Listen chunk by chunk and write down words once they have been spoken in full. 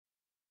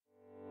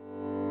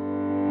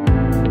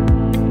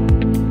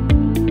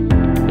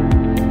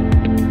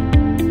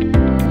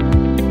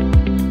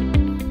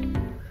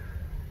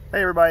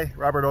everybody,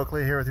 Robert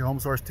Oakley here with your Home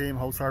Source team,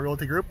 Home Star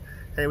Realty Group.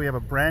 Hey, we have a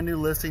brand new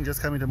listing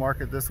just coming to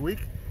market this week.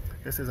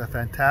 This is a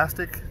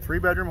fantastic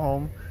 3-bedroom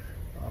home,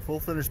 full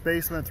finished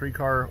basement,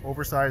 3-car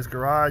oversized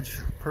garage,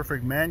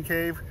 perfect man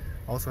cave.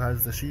 Also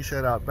has the she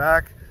shed out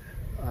back.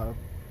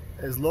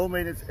 As low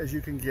maintenance as you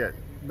can get.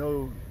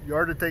 No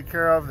yard to take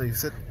care of. They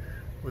sit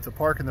with a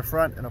park in the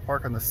front and a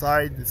park on the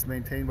side. It's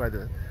maintained by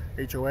the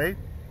HOA.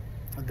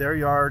 Their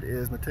yard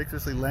is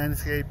meticulously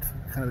landscaped,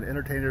 kind of an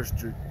entertainer's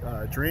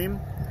dream.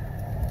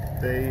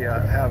 They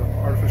have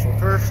artificial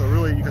turf, so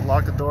really you can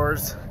lock the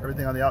doors.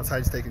 Everything on the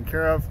outside is taken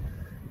care of.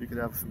 You can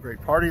have some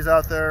great parties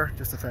out there.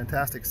 Just a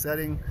fantastic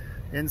setting.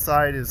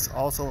 Inside is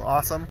also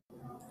awesome.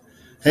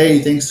 Hey,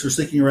 thanks for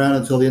sticking around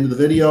until the end of the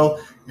video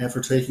and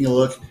for taking a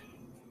look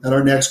at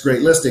our next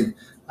great listing.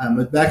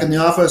 I'm back in the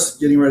office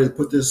getting ready to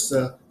put this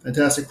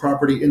fantastic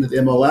property into the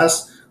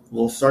MLS.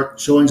 We'll start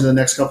showings in the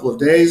next couple of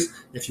days.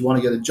 If you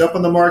want to get a jump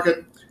on the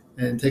market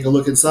and take a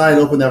look inside,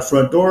 open that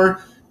front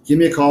door, give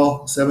me a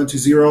call,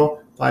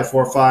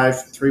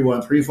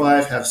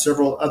 720-545-3135. Have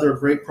several other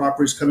great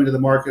properties coming to the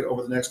market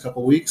over the next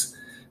couple of weeks,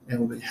 and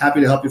we'll be happy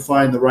to help you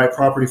find the right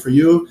property for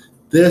you.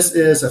 This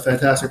is a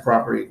fantastic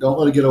property. Don't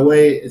let it get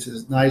away. It's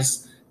as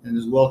nice and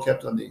as well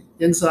kept on the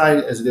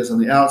inside as it is on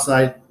the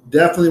outside.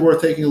 Definitely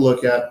worth taking a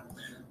look at.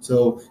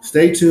 So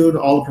stay tuned.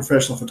 All the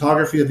professional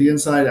photography of the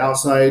inside,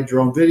 outside,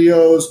 drone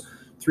videos,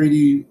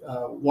 3D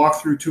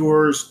walkthrough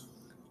tours,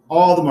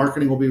 all the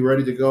marketing will be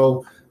ready to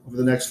go over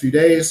the next few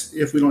days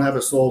if we don't have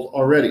it sold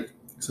already.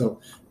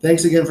 So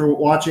thanks again for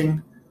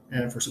watching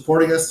and for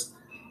supporting us.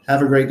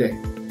 Have a great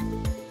day.